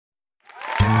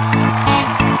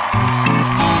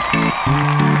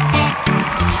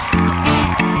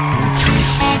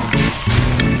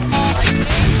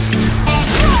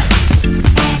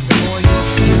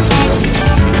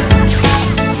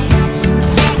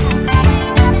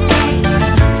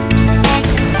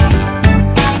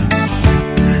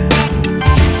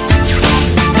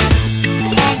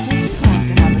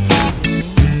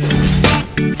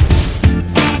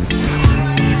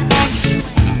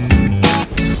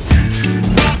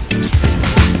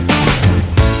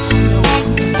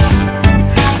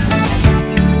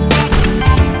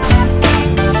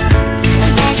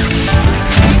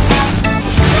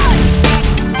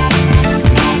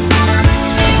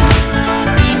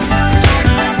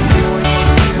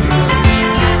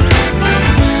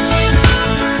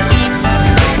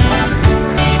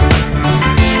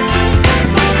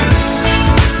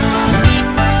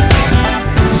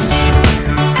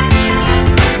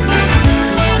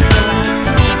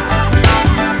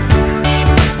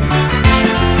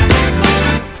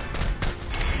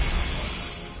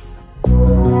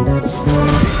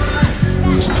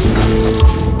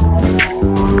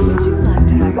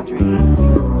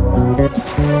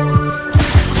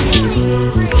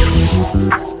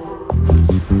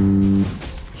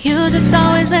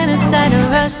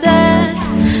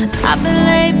I've been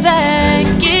laid back,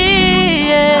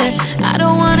 yeah. I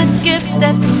don't wanna skip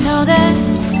steps, you know that.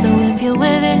 So if you're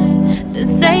with it, then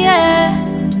say yeah.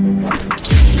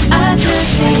 I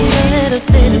just need a little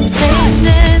bit of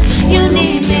patience. You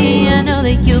need me, I know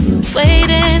that you've been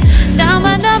waiting. Down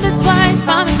my number twice,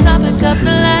 promise I'll pick up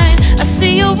the line. I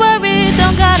see you're worried,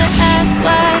 don't gotta ask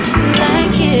why. You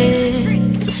like it,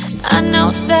 I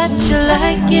know that you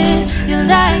like it. You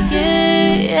like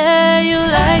it, yeah, you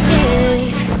like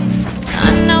it.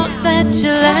 I know that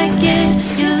you like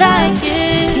it, you like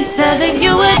it. You said that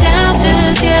you were down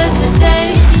just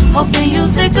yesterday, hoping you'll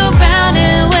stick around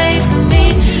and wait for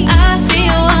me. I see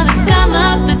you wanna come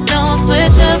up, but don't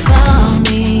switch up on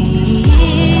me.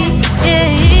 Yeah.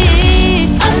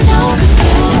 I know that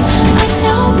you, I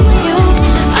know that you,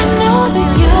 I know that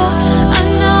you, I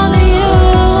know that you.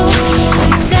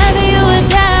 You said that you were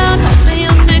down, hoping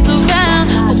you'll stick around,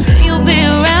 hoping you'll be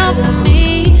around for me.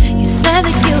 You said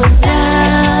that you were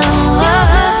down,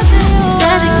 you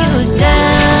said that you were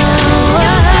down,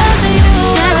 you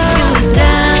said that you were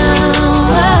down,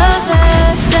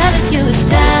 you said that you were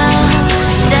down,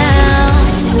 down.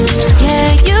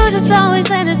 Yeah, you just always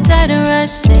been the type to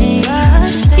rush things.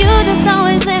 You just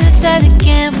always been the type that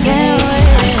can't wait.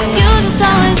 You just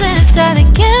always been the type that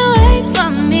can't wait for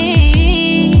me.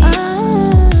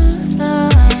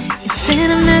 It's been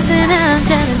a mess and I'm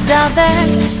trying to dial back.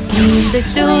 Can you stick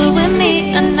through it with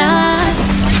me or not?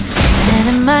 And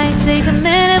it might take a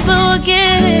minute, but we'll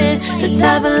get it. The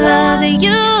type of love that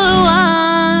you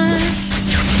want.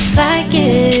 Like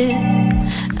it,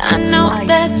 I know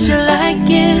that you like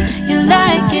it. You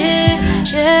like it,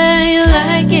 yeah, you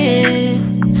like it.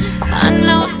 I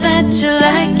know that you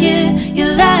like it, you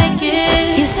like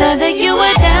it. You said that you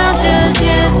were down just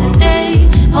yesterday,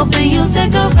 hoping you'll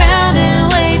stick around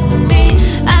and wait for me.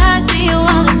 I see you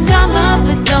wanna come up,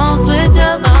 but don't switch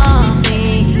up on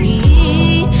me.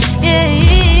 Yeah,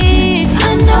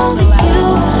 I know that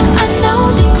you, I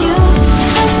know that you,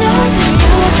 I know that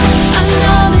you, I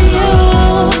know that you.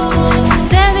 You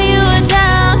said that you were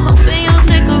down, hoping you'll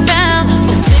stick around,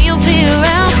 hoping you'll be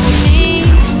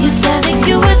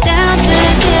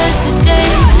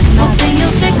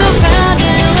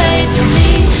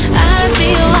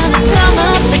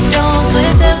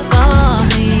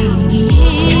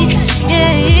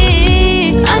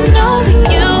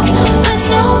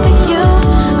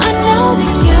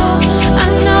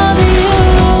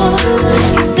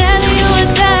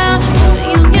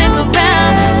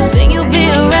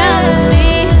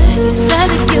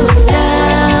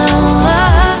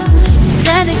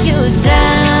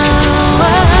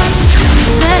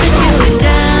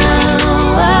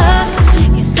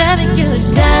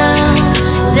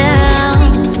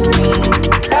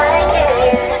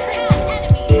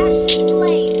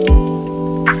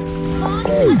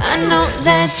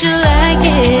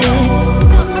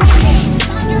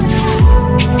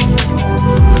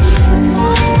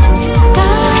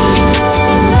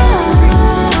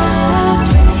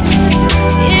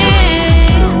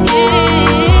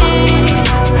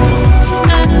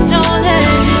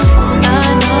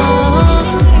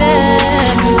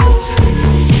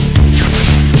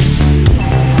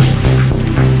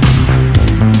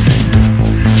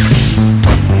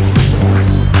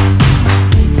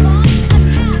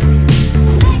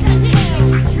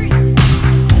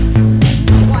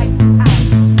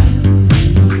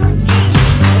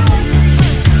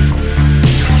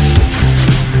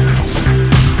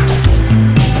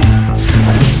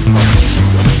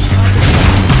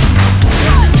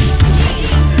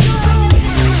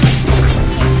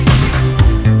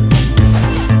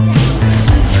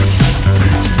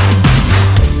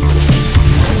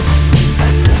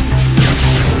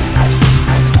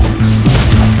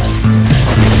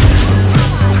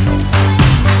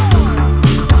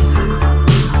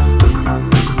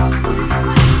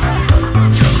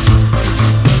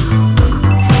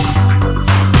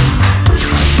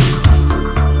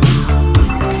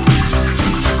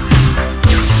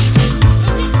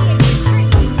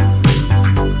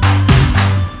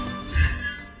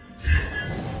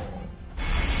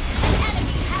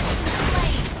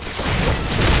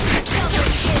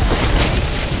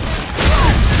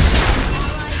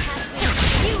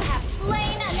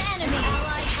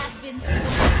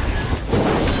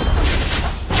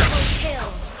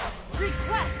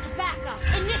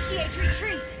Initiate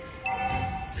retreat!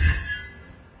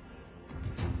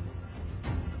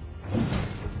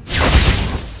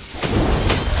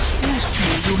 Let's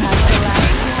see who has the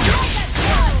last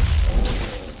word.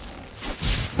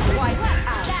 Wipe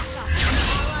out. An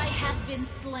ally has been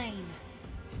slain.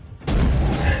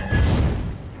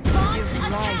 Launch Give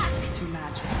attack! life to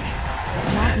magic,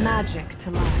 not magic to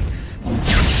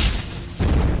life.